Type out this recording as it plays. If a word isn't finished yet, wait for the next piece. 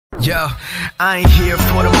Yo, I ain't here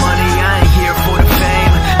for the money, I ain't here for the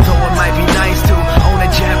fame. Though it might be nice to own a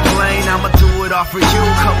jet plane, I'ma do it all for you.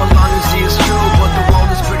 Come along and see it's true, but the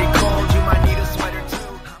world is pretty cold. You might need a sweater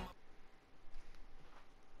too.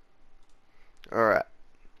 Alright.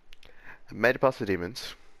 I made it past the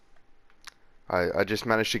demons. I just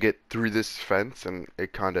managed to get through this fence and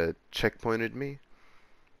it kinda checkpointed me.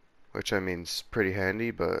 Which I mean's pretty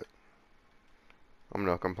handy, but I'm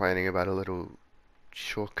not complaining about a little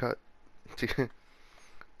shortcut.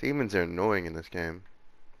 Demons are annoying in this game.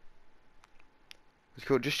 It's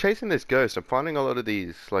cool. Just chasing this ghost. I'm finding a lot of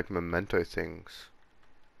these like memento things.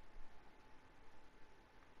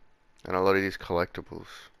 And a lot of these collectibles.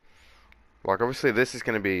 Like obviously this is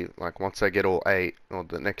gonna be like once I get all 8 or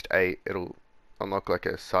the next 8 it'll unlock like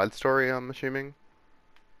a side story, I'm assuming.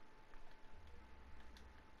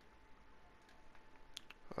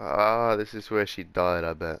 Ah, this is where she died,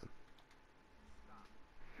 I bet.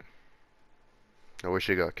 I wish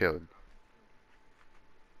she got killed.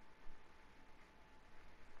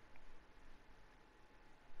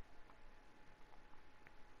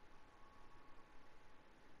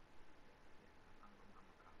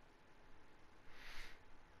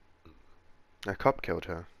 A cop killed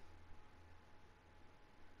her.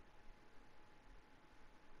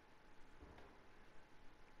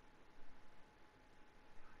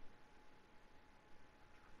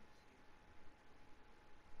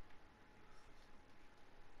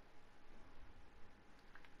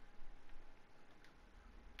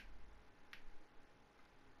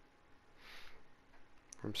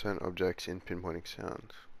 From certain objects in pinpointing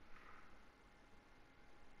sounds.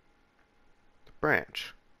 The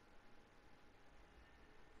branch.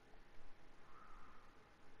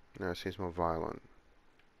 No, it seems more violent.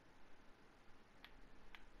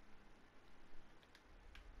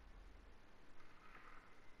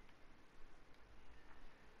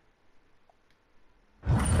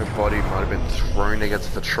 Her body might have been thrown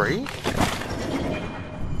against the tree?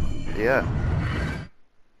 Yeah.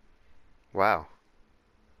 Wow.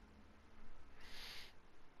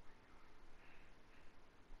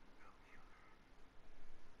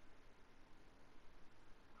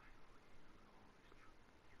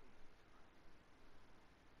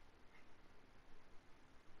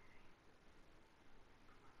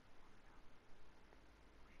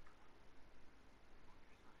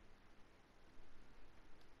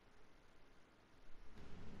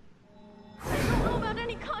 I don't know about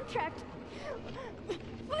any contract.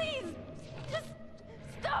 Please, just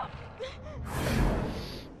stop.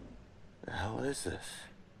 The hell is this?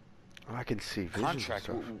 Oh, I can see visions Contract?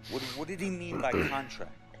 and stuff. What did he mean by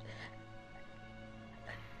contract?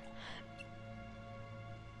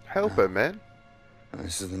 Help her, man.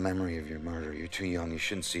 This is the memory of your murder. You're too young. You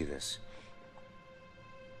shouldn't see this.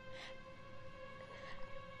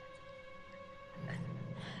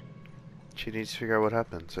 She needs to figure out what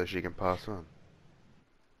happened so she can pass on.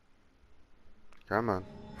 Come on.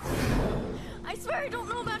 I swear I don't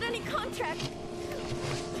know about any contract.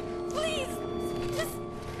 Please, just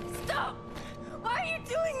stop. Why are you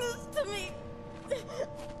doing this to me?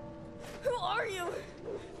 Who are you?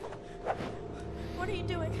 What are you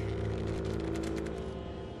doing?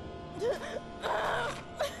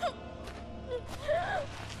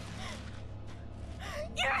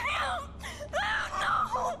 You're him! Oh,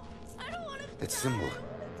 no! I don't want to. That symbol.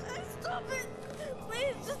 Stop it!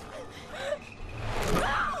 Please, just.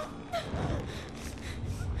 No!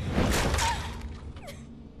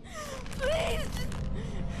 Please!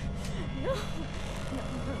 No!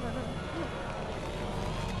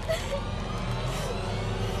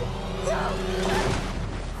 No!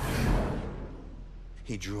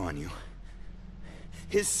 He drew on you.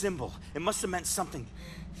 His symbol. It must have meant something.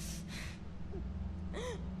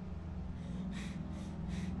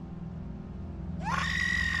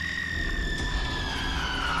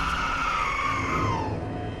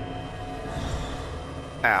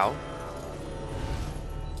 Ow.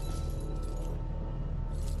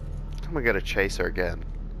 I'm gonna chase her again.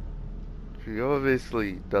 She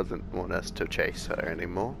obviously doesn't want us to chase her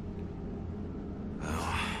anymore.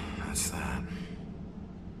 Oh, that's that.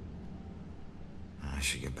 I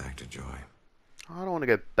should get back to Joy. I don't want to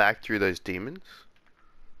go back through those demons.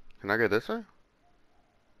 Can I go this way?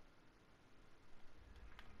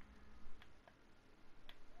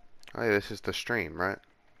 Oh yeah, this is the stream, right?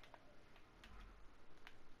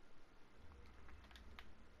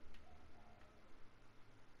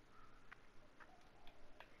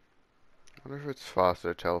 I wonder if it's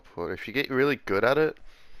faster to teleport. If you get really good at it,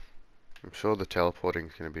 I'm sure the teleporting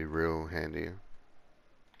is going to be real handy.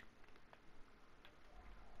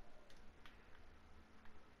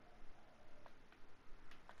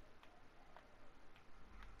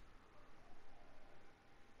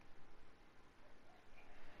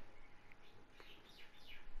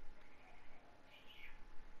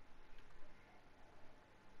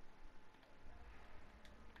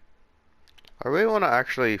 I really want to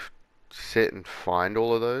actually sit and find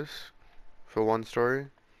all of those for one story,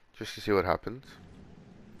 just to see what happens.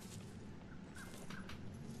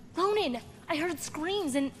 Ronan, I heard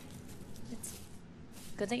screams and it's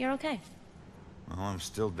good that you're okay. Well, I'm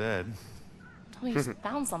still dead. Oh, you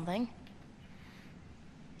found something.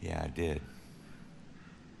 Yeah, I did.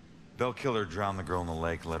 Bell killer drowned the girl in the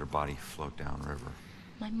lake and let her body float downriver.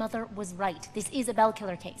 My mother was right. This is a Bell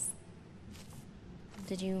killer case.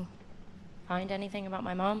 Did you find anything about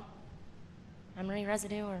my mom? Memory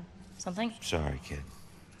residue or something? Sorry, kid.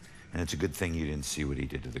 And it's a good thing you didn't see what he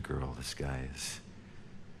did to the girl. This guy is...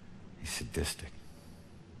 he's sadistic.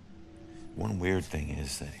 One weird thing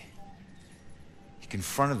is that he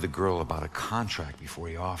confronted the girl about a contract before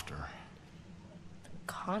he offed her.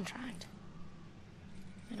 Contract?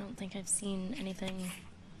 I don't think I've seen anything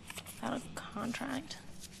about a contract.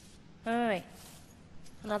 Wait.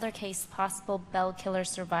 Another case, possible Bell killer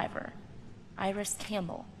survivor. Iris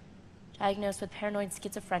Campbell. Diagnosed with paranoid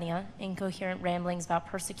schizophrenia, incoherent ramblings about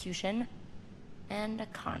persecution, and a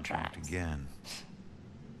contract. Again.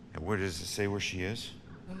 And where does it say where she is?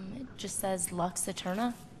 It just says Lux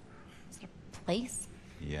Eterna. Is it a place?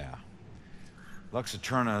 Yeah. Lux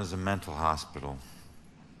Eterna is a mental hospital.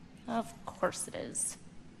 Of course it is.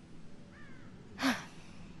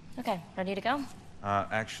 Okay, ready to go?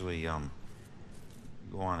 Actually,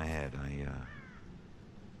 go on ahead.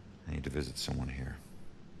 I need to visit someone here.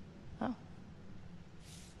 Oh.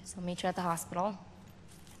 Guess I'll meet you at the hospital.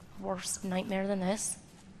 Worse nightmare than this.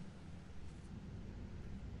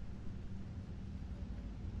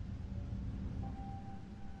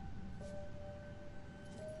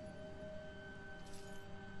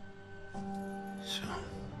 So,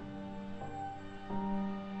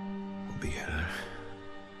 we'll be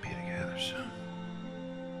together soon.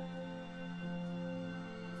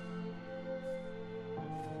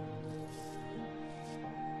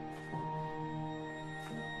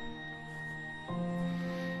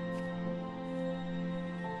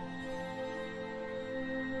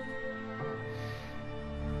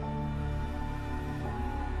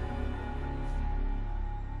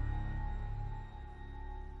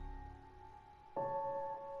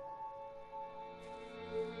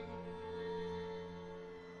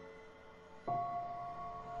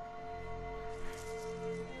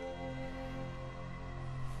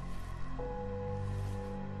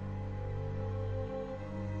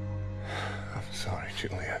 I'm sorry,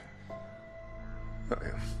 Juliet.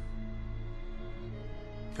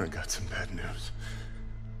 I got some bad news.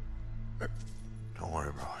 Don't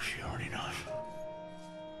worry, bro. She already knows.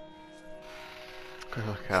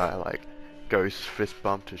 Like how I like ghost fist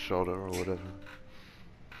bumped his shoulder or whatever.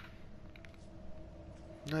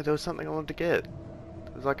 No, there was something I wanted to get.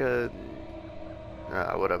 It was like a...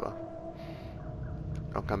 whatever.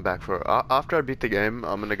 I'll come back for it. After I beat the game,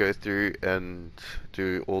 I'm gonna go through and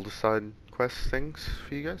do all the side quest things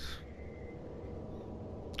for you guys.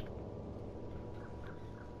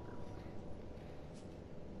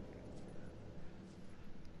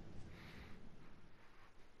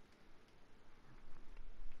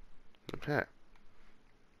 Okay.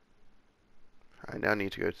 I now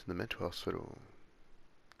need to go to the mental hospital.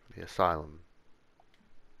 The asylum.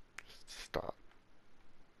 Start.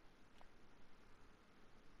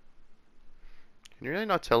 Can you really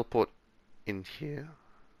not teleport in here?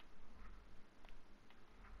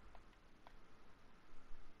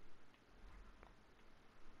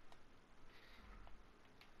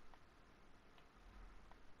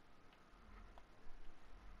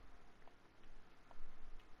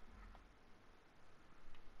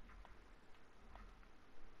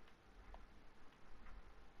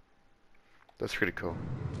 That's pretty cool.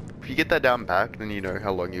 If you get that down back, then you know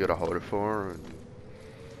how long you gotta hold it for, and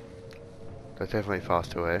that's definitely a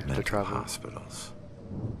faster way to Mental travel. hospitals.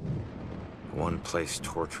 One place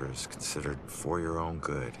torture is considered for your own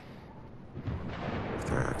good. If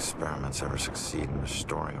their experiments ever succeed in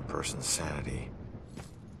restoring a person's sanity,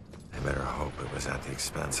 they better hope it was at the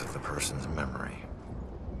expense of the person's memory.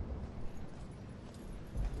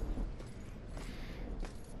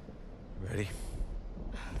 Ready?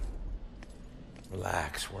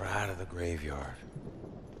 Relax, we're out of the graveyard.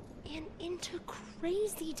 And into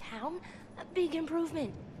Crazy Town? A big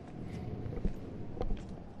improvement.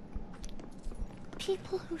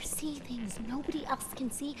 People who see things nobody else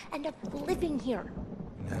can see end up living here.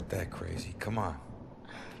 Not that crazy, come on.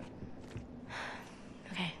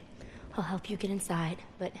 Okay, I'll help you get inside,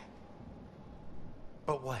 but...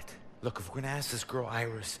 But what? Look, if we're gonna ask this girl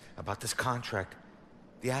Iris about this contract,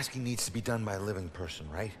 the asking needs to be done by a living person,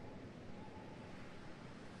 right?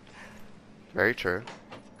 Very true.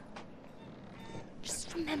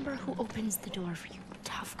 Just remember who opens the door for you,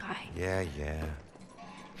 tough guy. Yeah, yeah.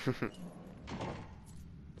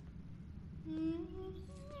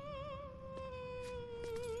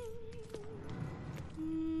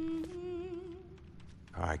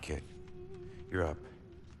 All right, kid. You're up.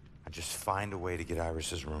 Now just find a way to get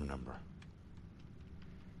Iris's room number.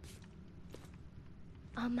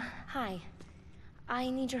 Hi. I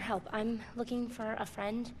need your help. I'm looking for a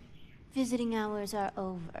friend. Visiting hours are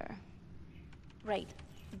over. Right.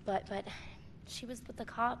 But she was with the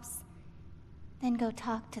cops. Then go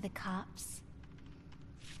talk to the cops.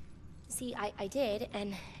 See, I did,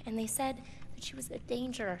 and they said that she was a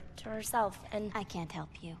danger to herself, and I can't help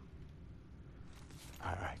you.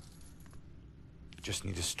 All right. Just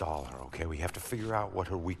need to stall her, okay? We have to figure out what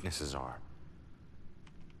her weaknesses are.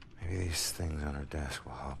 Maybe these things on her desk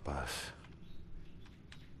will help us.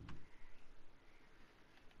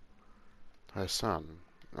 Her son.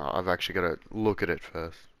 Oh, I've actually got to look at it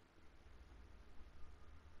first.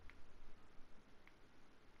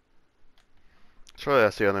 Surely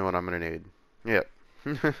that's the only one I'm gonna need. Yep.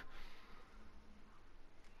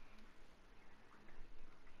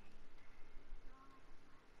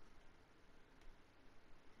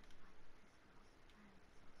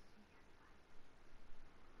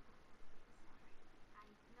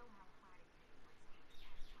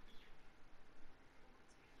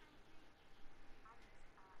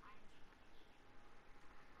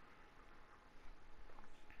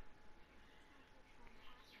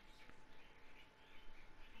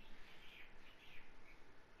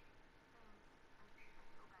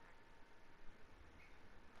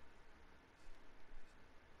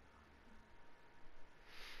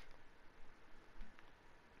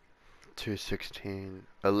 216.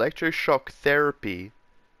 Electroshock therapy.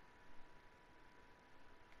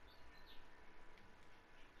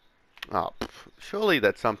 Oh, surely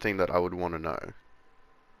that's something that I would want to know.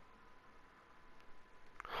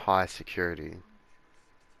 High security.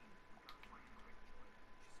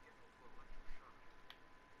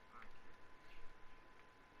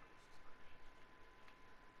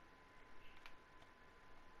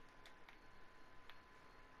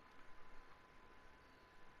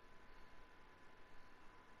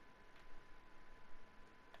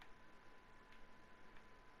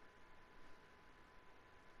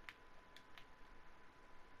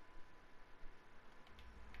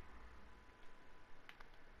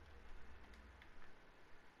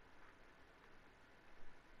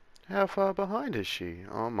 How far behind is she?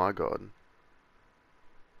 Oh my god.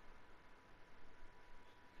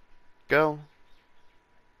 Girl.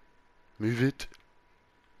 Move it.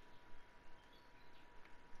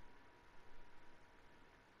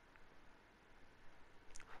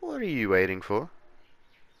 What are you waiting for?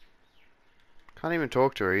 Can't even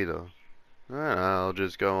talk to her either. Alright, I'll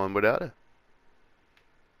just go on without her.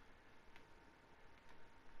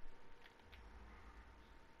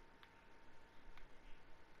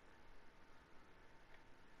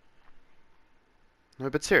 No,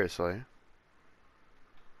 but seriously.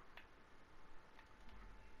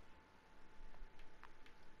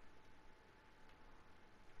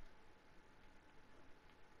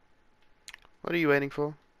 What are you waiting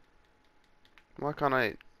for? Why can't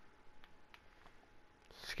I...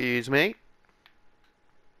 Excuse me?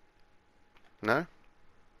 No?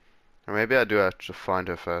 Or maybe I do have to find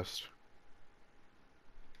her first.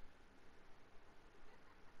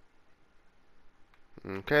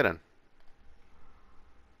 Okay then.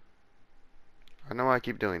 I know I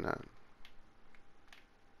keep doing that.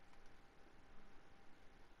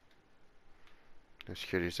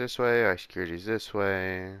 Security's this way, our security's this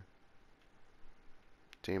way.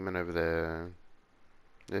 Demon over there.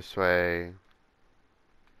 This way.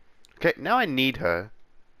 Okay, now I need her.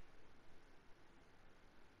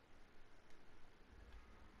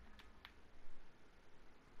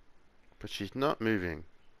 But she's not moving.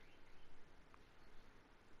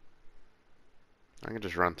 I can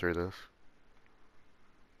just run through this.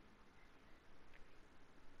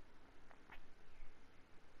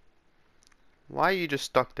 Why are you just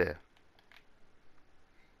stuck there?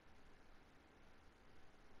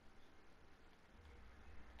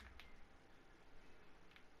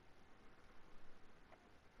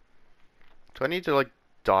 Do I need to like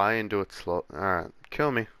die and do it slow? Alright,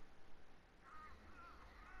 kill me.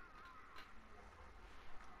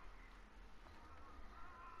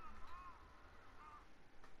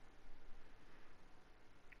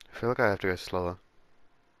 I feel like I have to go slower.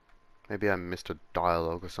 Maybe I missed a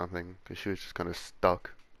dialogue or something, because she was just kind of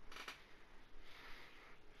stuck.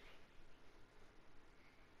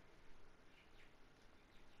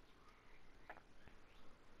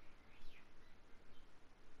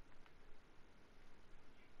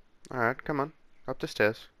 Alright, come on. Up the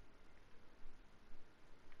stairs.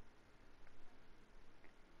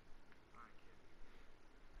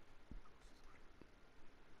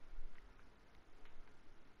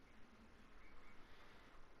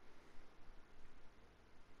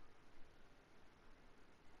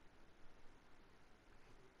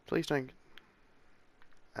 Please don't.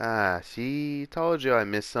 Ah, see? Told you I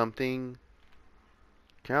missed something.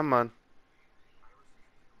 Come on.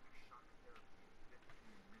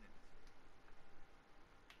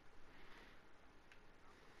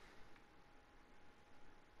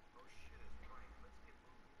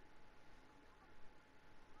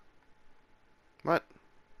 What?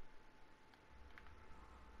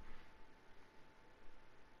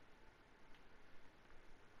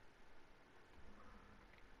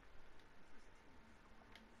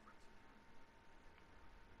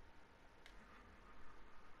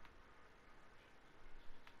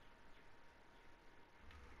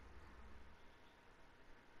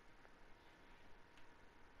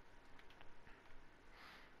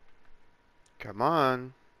 Come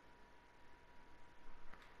on.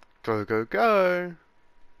 Go, go, go.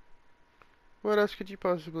 What else could you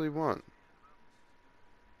possibly want?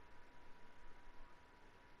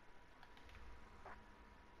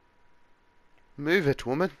 Move it,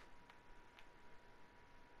 woman.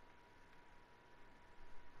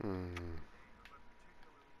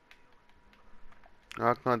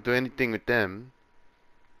 I can't do anything with them.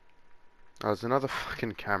 Oh, there's another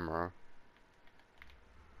fucking camera.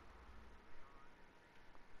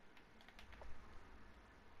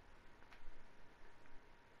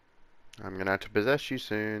 I'm gonna have to possess you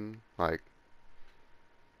soon. Like,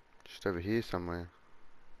 just over here somewhere.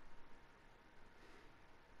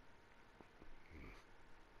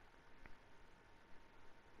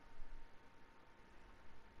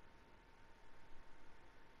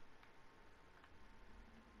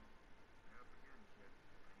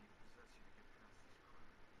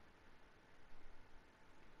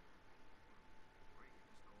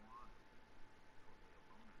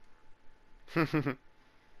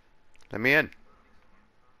 Let me in.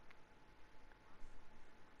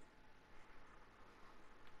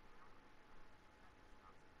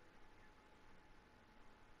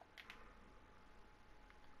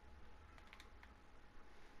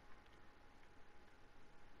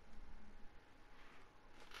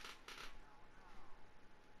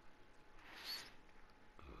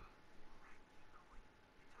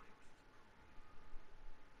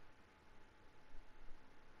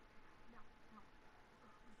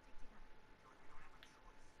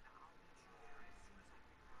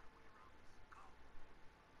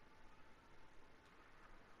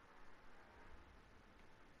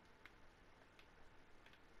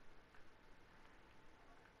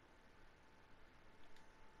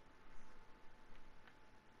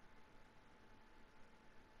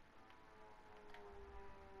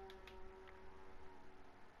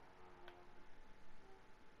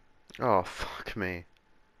 Oh, fuck me.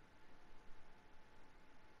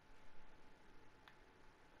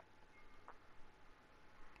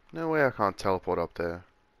 No way I can't teleport up there.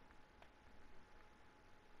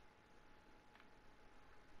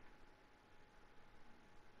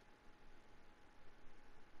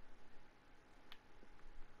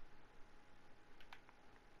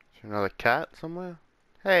 Is there another cat somewhere?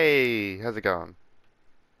 Hey, how's it going?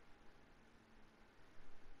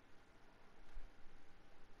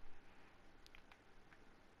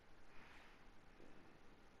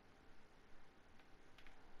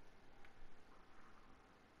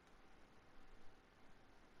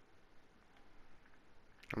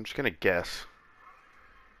 I'm just gonna guess.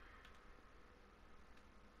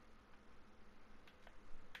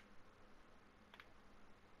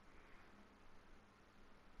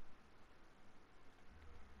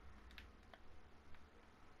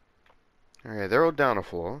 Okay, they're all down the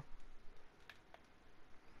floor.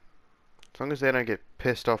 As long as they don't get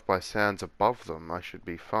pissed off by sounds above them, I should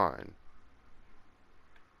be fine.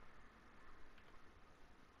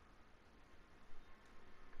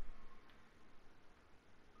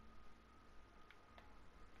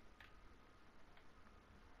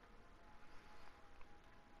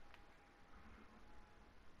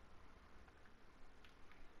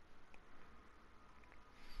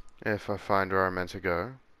 If I find where I'm meant to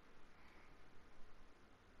go.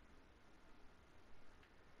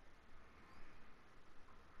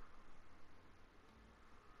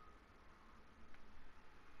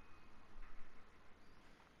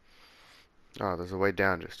 Oh, there's a way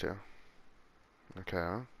down just here.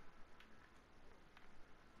 Okay.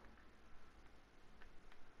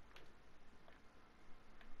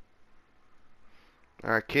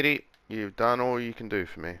 Alright, kitty. You've done all you can do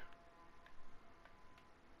for me.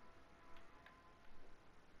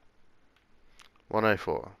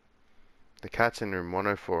 104. The cat's in room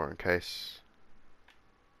 104 in case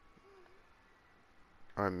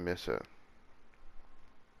I miss it.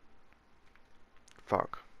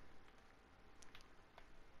 Fuck.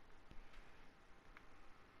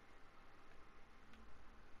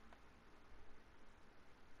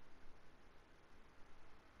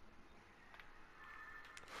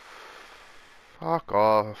 Fuck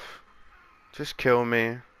off. Just kill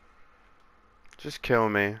me. Just kill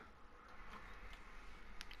me.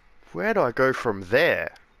 Where do I go from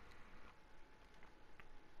there?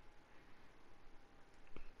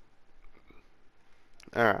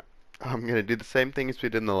 Alright. I'm gonna do the same thing as we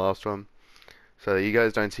did in the last one. So you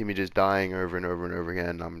guys don't see me just dying over and over and over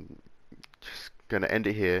again. I'm just gonna end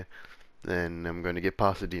it here. Then I'm gonna get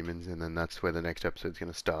past the demons, and then that's where the next episode's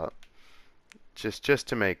gonna start. Just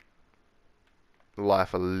to make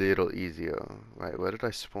life a little easier. Wait, where did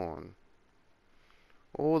I spawn?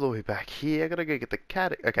 All the way back here. I gotta go get the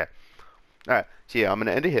cat. Okay. Alright, so yeah, I'm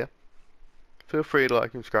gonna end it here. Feel free to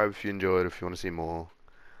like and subscribe if you enjoyed, if you want to see more.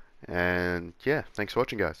 And yeah, thanks for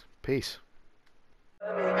watching, guys. Peace.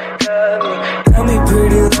 Tell me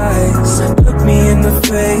pretty lies, look me in the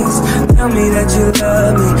face. Tell me that you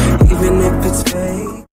love me, even if it's fake.